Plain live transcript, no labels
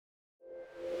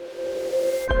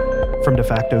From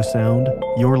DeFacto Sound,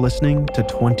 you're listening to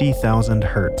 20,000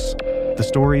 Hertz, the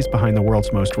stories behind the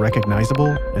world's most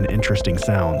recognizable and interesting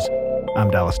sounds.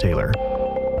 I'm Dallas Taylor.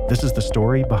 This is the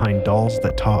story behind dolls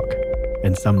that talk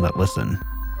and some that listen.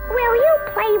 Will you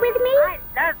play with me? I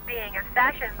love being a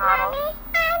fashion model. Mommy,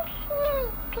 I'm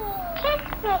sleepy.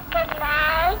 Kiss me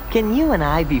goodnight. Can you and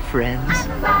I be friends?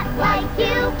 I'm a lot like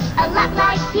you, a lot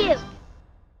like you.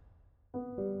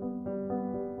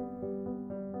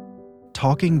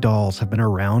 Talking dolls have been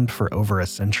around for over a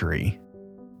century.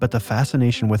 But the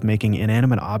fascination with making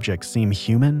inanimate objects seem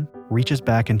human reaches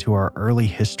back into our early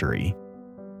history.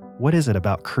 What is it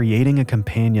about creating a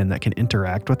companion that can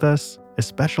interact with us,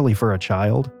 especially for a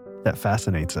child, that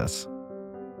fascinates us?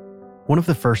 One of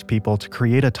the first people to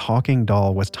create a talking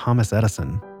doll was Thomas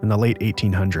Edison in the late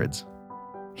 1800s.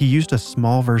 He used a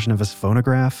small version of his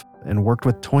phonograph and worked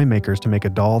with toy makers to make a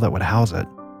doll that would house it.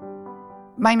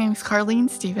 My name's Carlene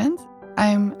Stevens.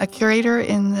 I'm a curator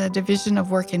in the Division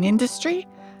of Work and Industry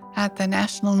at the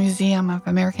National Museum of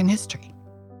American History.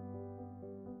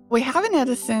 We have an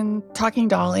Edison talking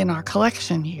doll in our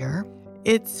collection here.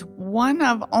 It's one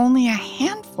of only a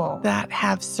handful that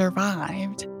have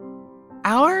survived.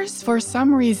 Ours, for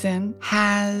some reason,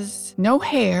 has no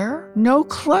hair, no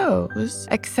clothes,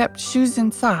 except shoes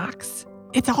and socks.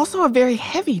 It's also a very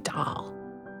heavy doll.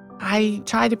 I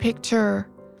try to picture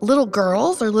little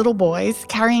girls or little boys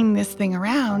carrying this thing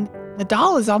around. The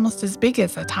doll is almost as big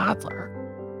as a toddler.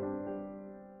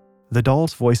 The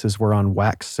doll's voices were on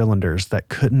wax cylinders that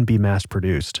couldn't be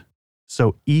mass-produced,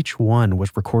 so each one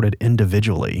was recorded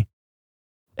individually.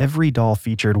 Every doll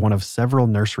featured one of several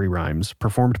nursery rhymes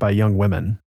performed by young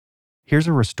women. Here's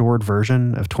a restored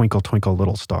version of Twinkle Twinkle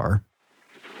Little Star.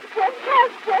 Little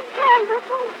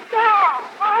star,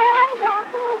 I wonder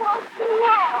who wants to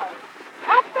know.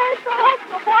 Up there goes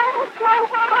the water so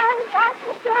high, that's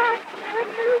the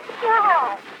new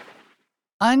star.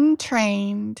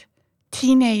 Untrained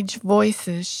teenage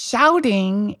voices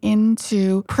shouting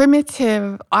into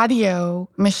primitive audio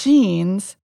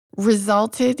machines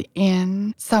resulted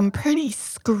in some pretty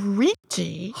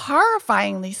screechy,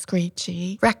 horrifyingly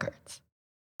screechy records.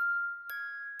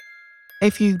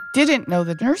 If you didn't know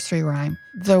the nursery rhyme,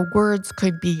 the words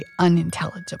could be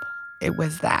unintelligible. It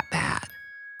was that bad.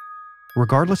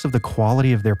 Regardless of the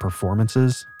quality of their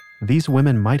performances, these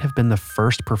women might have been the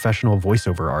first professional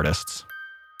voiceover artists.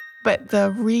 But the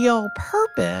real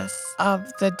purpose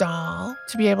of the doll,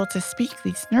 to be able to speak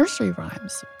these nursery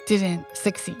rhymes, didn't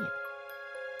succeed.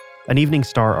 An Evening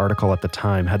Star article at the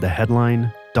time had the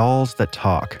headline, "Dolls That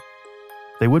Talk."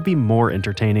 They would be more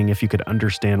entertaining if you could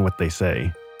understand what they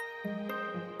say.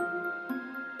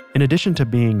 In addition to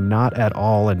being not at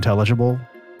all intelligible,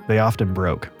 they often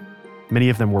broke. Many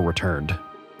of them were returned.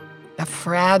 The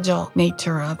fragile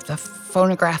nature of the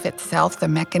phonograph itself, the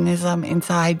mechanism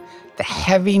inside, the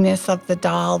heaviness of the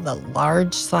doll, the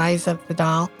large size of the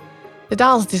doll. The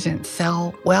dolls didn't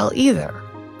sell well either.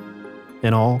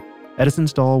 In all,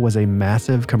 Edison's doll was a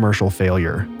massive commercial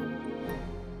failure.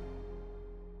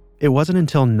 It wasn't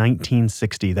until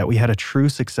 1960 that we had a true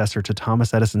successor to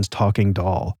Thomas Edison's talking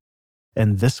doll.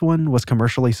 And this one was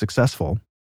commercially successful.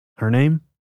 Her name?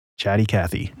 Chatty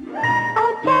Cathy.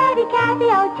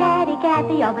 Oh, Chatty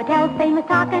Cathy, oh, Mattel's famous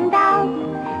talking doll.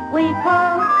 We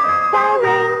pull the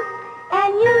ring,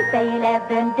 and you say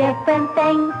 11 different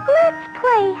things. Let's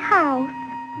play house.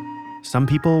 Some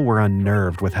people were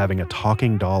unnerved with having a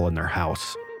talking doll in their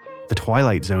house. The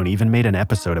Twilight Zone even made an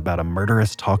episode about a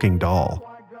murderous talking doll.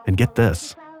 And get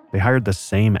this, they hired the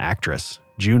same actress,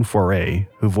 June Foray,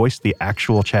 who voiced the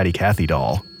actual Chatty Cathy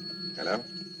doll. Hello?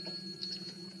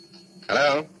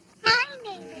 Hello? My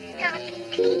name is Talkie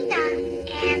Tina,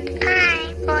 and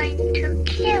I'm going to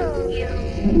kill you.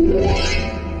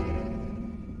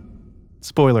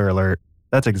 Spoiler alert,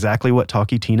 that's exactly what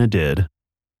Talkie Tina did.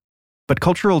 But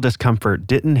cultural discomfort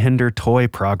didn't hinder toy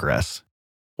progress.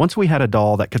 Once we had a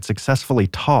doll that could successfully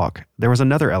talk, there was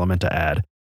another element to add: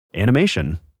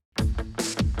 animation.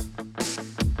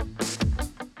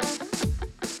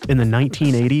 In the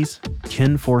 1980s,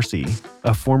 Ken Forsey,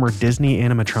 a former Disney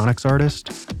animatronics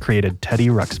artist, created Teddy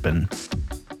Ruxpin.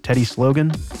 Teddy's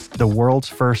slogan? The world's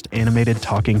first animated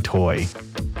talking toy.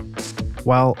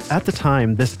 While at the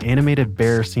time this animated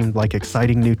bear seemed like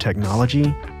exciting new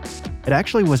technology, it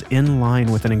actually was in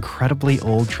line with an incredibly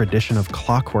old tradition of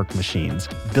clockwork machines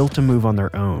built to move on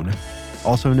their own,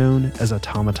 also known as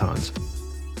automatons.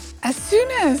 As soon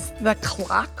as the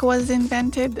clock was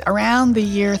invented, around the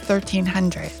year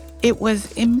 1300, it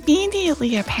was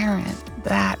immediately apparent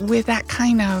that with that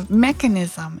kind of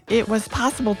mechanism, it was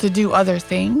possible to do other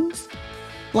things,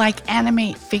 like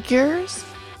animate figures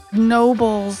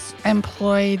Nobles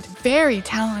employed very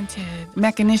talented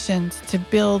mechanicians to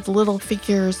build little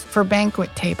figures for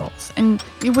banquet tables. And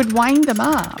you would wind them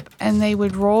up, and they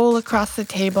would roll across the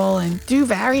table and do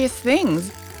various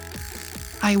things.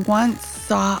 I once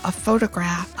saw a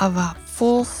photograph of a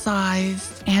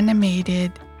full-sized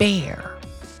animated bear.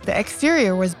 The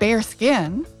exterior was bear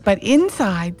skin, but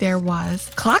inside there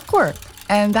was clockwork,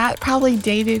 and that probably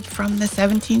dated from the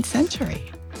 17th century.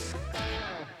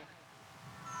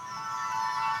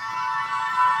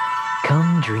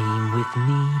 Come dream with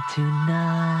me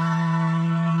tonight.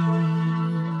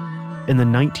 In the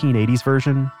 1980s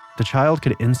version, the child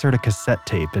could insert a cassette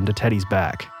tape into Teddy's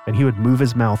back, and he would move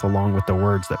his mouth along with the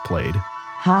words that played.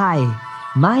 Hi,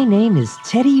 my name is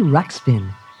Teddy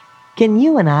Ruxpin. Can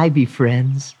you and I be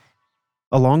friends?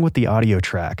 Along with the audio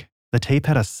track, the tape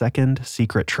had a second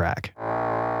secret track.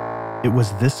 It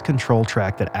was this control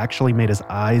track that actually made his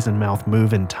eyes and mouth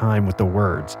move in time with the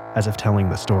words, as if telling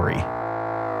the story.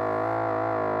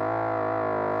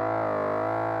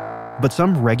 But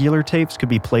some regular tapes could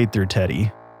be played through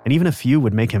Teddy, and even a few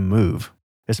would make him move,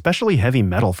 especially heavy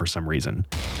metal for some reason.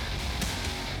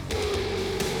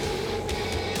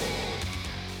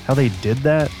 How they did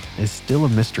that is still a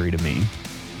mystery to me.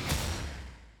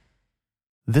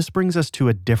 This brings us to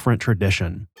a different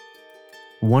tradition,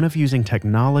 one of using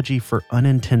technology for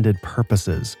unintended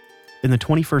purposes. In the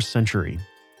 21st century,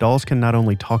 dolls can not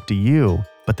only talk to you,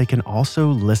 but they can also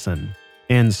listen.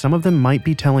 And some of them might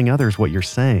be telling others what you're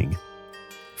saying.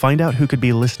 Find out who could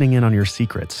be listening in on your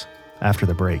secrets after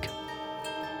the break.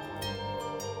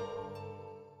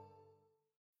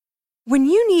 When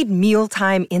you need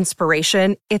mealtime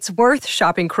inspiration, it's worth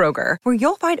shopping Kroger, where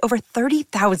you'll find over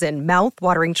 30,000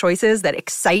 mouth-watering choices that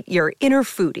excite your inner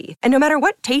foodie. And no matter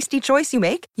what tasty choice you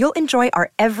make, you'll enjoy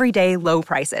our everyday low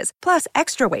prices, plus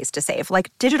extra ways to save,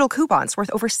 like digital coupons worth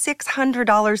over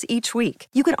 $600 each week.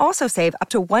 You can also save up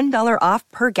to $1 off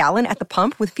per gallon at the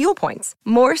pump with fuel points.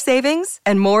 More savings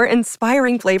and more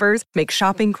inspiring flavors make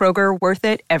shopping Kroger worth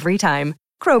it every time.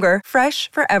 Kroger,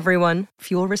 fresh for everyone.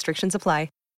 Fuel restrictions apply.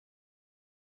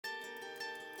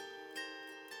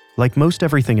 Like most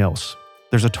everything else,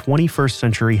 there's a 21st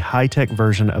century high-tech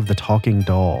version of the talking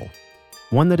doll.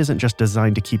 One that isn't just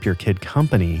designed to keep your kid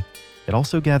company, it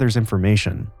also gathers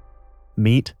information.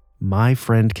 Meet my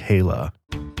friend Kayla.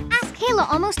 Ask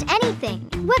Kayla almost anything.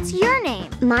 What's your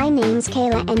name? My name's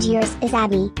Kayla and yours is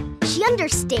Abby. She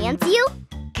understands you?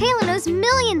 Kayla knows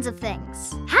millions of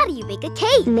things. How do you bake a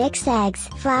cake? Mix eggs,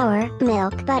 flour,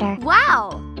 milk, butter.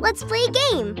 Wow! Let's play a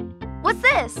game. What's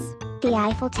this? The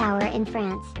Eiffel Tower in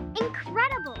France.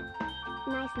 Incredible!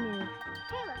 Nice move.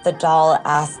 The doll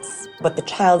asks what the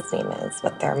child's name is,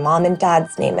 what their mom and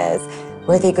dad's name is,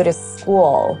 where they go to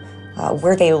school,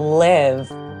 where they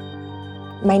live.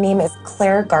 My name is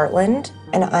Claire Gartland,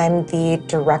 and I'm the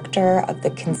director of the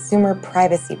Consumer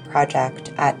Privacy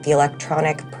Project at the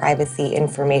Electronic Privacy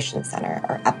Information Center,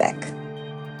 or EPIC.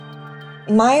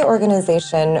 My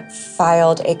organization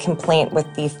filed a complaint with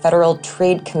the Federal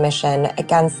Trade Commission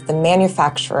against the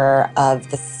manufacturer of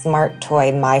the smart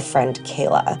toy My Friend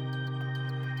Kayla.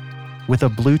 With a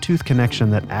Bluetooth connection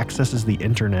that accesses the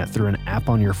internet through an app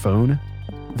on your phone,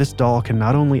 this doll can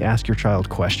not only ask your child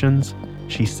questions,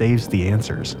 she saves the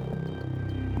answers.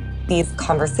 These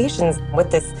conversations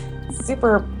with this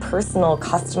super personal,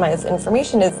 customized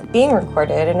information is being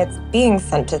recorded and it's being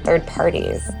sent to third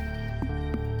parties.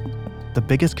 The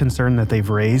biggest concern that they've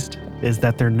raised is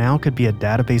that there now could be a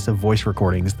database of voice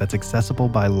recordings that's accessible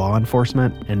by law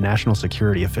enforcement and national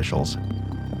security officials.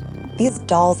 These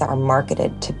dolls are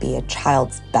marketed to be a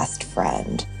child's best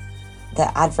friend.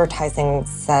 The advertising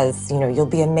says, you'll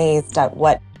be amazed at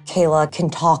what Kayla can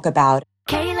talk about.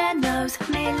 Kayla knows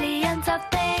millions of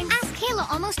things. Ask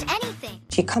Kayla almost anything.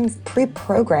 She comes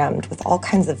pre-programmed with all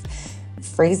kinds of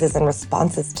phrases and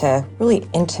responses to really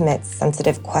intimate,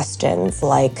 sensitive questions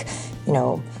like,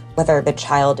 whether the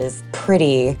child is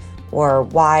pretty or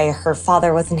why her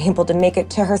father wasn't able to make it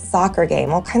to her soccer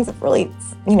game, all kinds of really,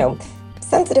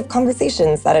 sensitive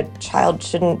conversations that a child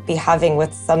shouldn't be having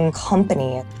with some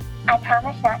company. I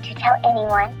promise not to tell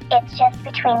anyone. It's just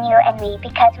between you and me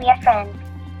because we are friends.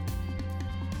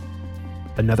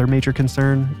 Another major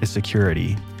concern is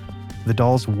security. The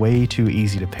doll's way too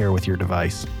easy to pair with your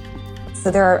device. So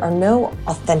there are no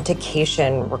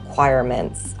authentication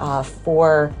requirements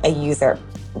for a user.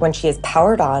 When she is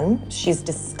powered on, she's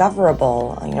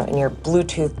discoverable, in your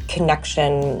Bluetooth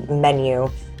connection menu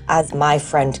as My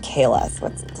Friend Kayla. So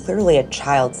it's clearly a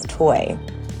child's toy.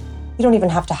 You don't even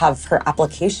have to have her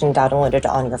application downloaded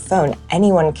on your phone.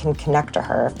 Anyone can connect to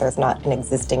her if there's not an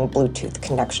existing Bluetooth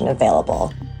connection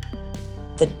available.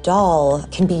 the doll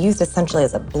can be used essentially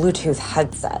as a Bluetooth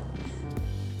headset.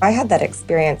 I had that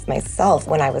experience myself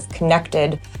when I was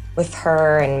connected with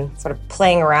her and sort of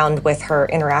playing around with her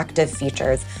interactive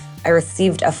features. I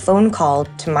received a phone call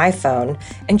to my phone,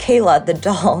 and Kayla, the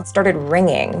doll, started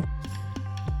ringing.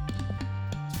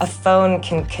 A phone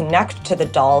can connect to the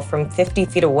doll from 50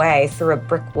 feet away through a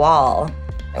brick wall.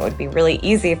 It would be really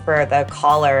easy for the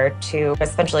caller to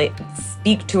essentially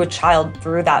speak to a child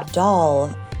through that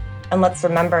doll. And let's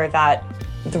remember that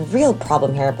the real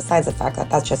problem here, besides the fact that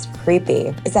that's just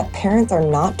creepy, is that parents are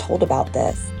not told about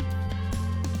this.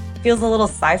 It feels a little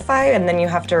sci-fi, and then you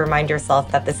have to remind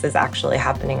yourself that this is actually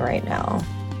happening right now.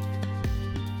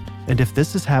 And if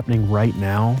this is happening right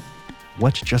now,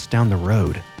 what's just down the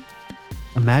road?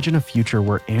 Imagine a future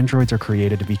where androids are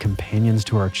created to be companions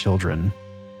to our children.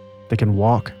 They can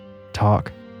walk,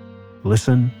 talk,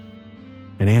 listen,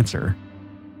 and answer.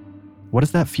 What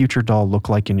does that future doll look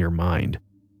like in your mind?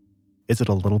 Is it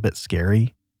a little bit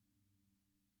scary?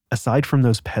 Aside from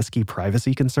those pesky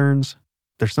privacy concerns,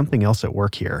 there's something else at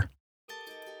work here.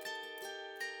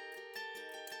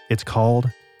 It's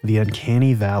called the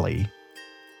Uncanny Valley,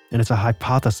 and it's a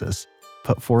hypothesis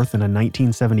put forth in a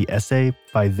 1970 essay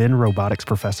by then robotics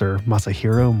professor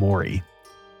Masahiro Mori.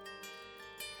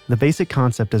 The basic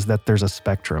concept is that there's a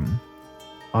spectrum.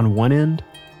 On one end,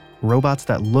 robots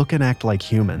that look and act like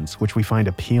humans, which we find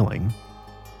appealing.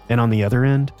 And on the other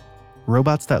end,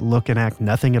 robots that look and act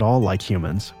nothing at all like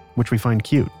humans, which we find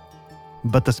cute.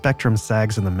 But the spectrum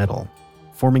sags in the middle,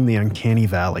 forming the Uncanny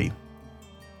Valley.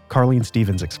 Carlene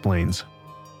Stevens explains.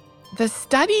 The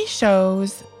study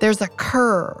shows there's a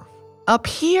curve. Up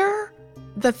here,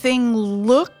 the thing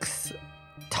looks,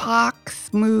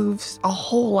 talks, moves a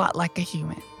whole lot like a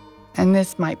human. And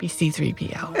this might be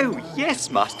C-3PO. Oh, yes,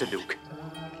 Master Luke.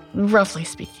 Roughly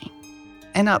speaking.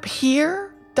 And up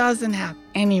here doesn't have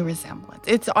any resemblance.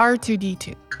 It's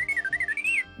R2-D2.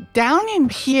 Down in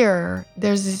here,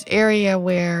 there's this area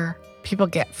where people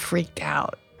get freaked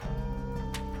out.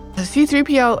 The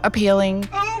C-3PO appealing.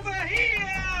 Over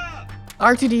here!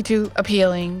 R2-D2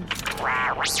 appealing.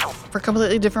 For a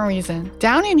completely different reason.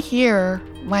 Down in here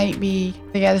might be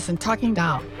the Edison talking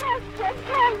doll.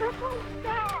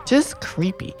 Just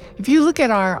creepy. If you look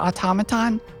at our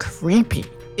automaton, creepy.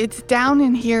 It's down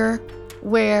in here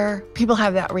where people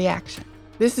have that reaction.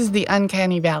 This is the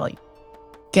Uncanny Valley.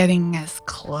 Getting as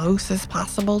close as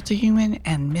possible to human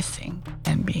and missing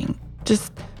and being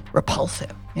just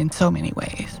repulsive in so many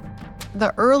ways.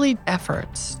 The early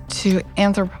efforts to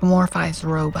anthropomorphize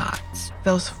robots,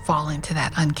 those fall into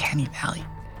that Uncanny Valley.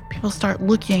 People start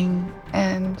looking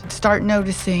and start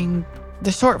noticing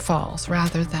the shortfalls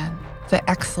rather than the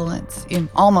excellence in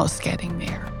almost getting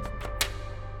there.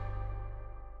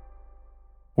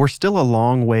 We're still a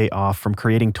long way off from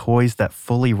creating toys that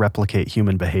fully replicate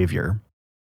human behavior.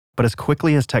 But as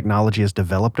quickly as technology has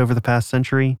developed over the past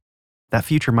century, that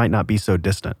future might not be so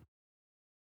distant.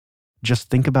 Just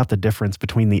think about the difference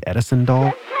between the Edison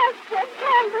doll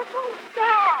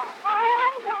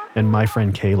and my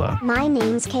friend Kayla. My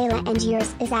name's Kayla and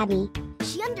yours is Abby.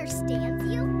 She understands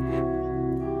you?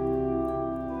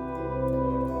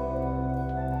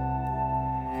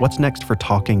 What's next for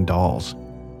talking dolls?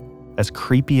 As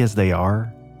creepy as they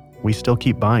are, we still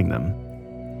keep buying them.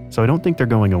 So I don't think they're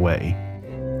going away.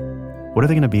 What are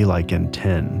they going to be like in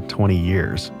 10, 20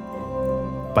 years?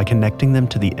 By connecting them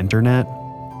to the internet,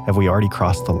 have we already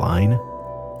crossed the line?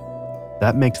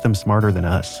 That makes them smarter than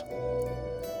us.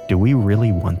 Do we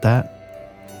really want that?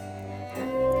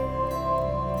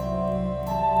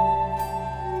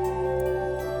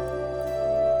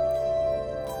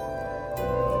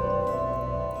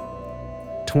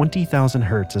 "20,000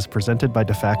 Hertz is presented by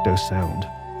DeFacto Sound,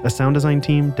 a sound design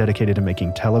team dedicated to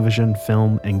making television,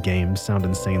 film, and games sound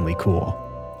insanely cool.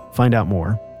 Find out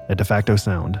more at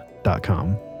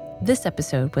defactosound.com. This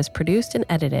episode was produced and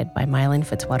edited by Mylan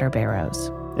Fitzwater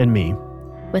Barrows. And me.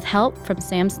 With help from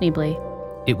Sam Sneebly.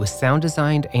 It was sound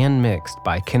designed and mixed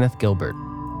by Kenneth Gilbert.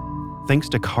 Thanks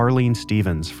to Carlene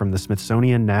Stevens from the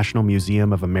Smithsonian National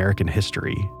Museum of American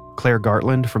History, Claire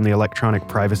Gartland from the Electronic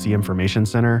Privacy Information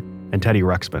Center, and Teddy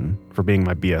Ruxpin for being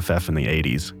my BFF in the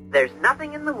 80s. There's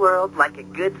nothing in the world like a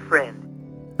good friend.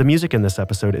 The music in this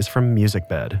episode is from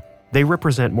MusicBed. They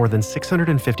represent more than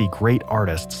 650 great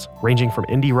artists, ranging from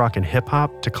indie rock and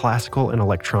hip-hop to classical and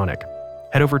electronic.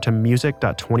 Head over to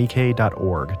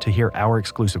music.20k.org to hear our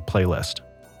exclusive playlist.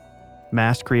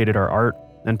 Mast created our art,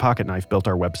 and Pocket Knife built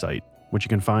our website, which you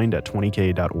can find at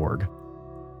 20k.org.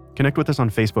 Connect with us on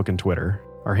Facebook and Twitter.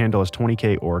 Our handle is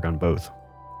 20k.org on both.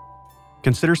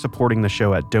 Consider supporting the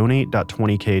show at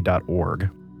donate.20k.org.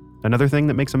 Another thing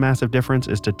that makes a massive difference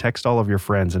is to text all of your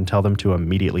friends and tell them to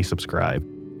immediately subscribe.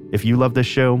 If you love this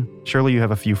show, surely you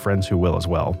have a few friends who will as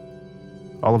well.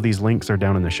 All of these links are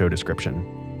down in the show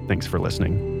description. Thanks for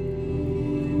listening.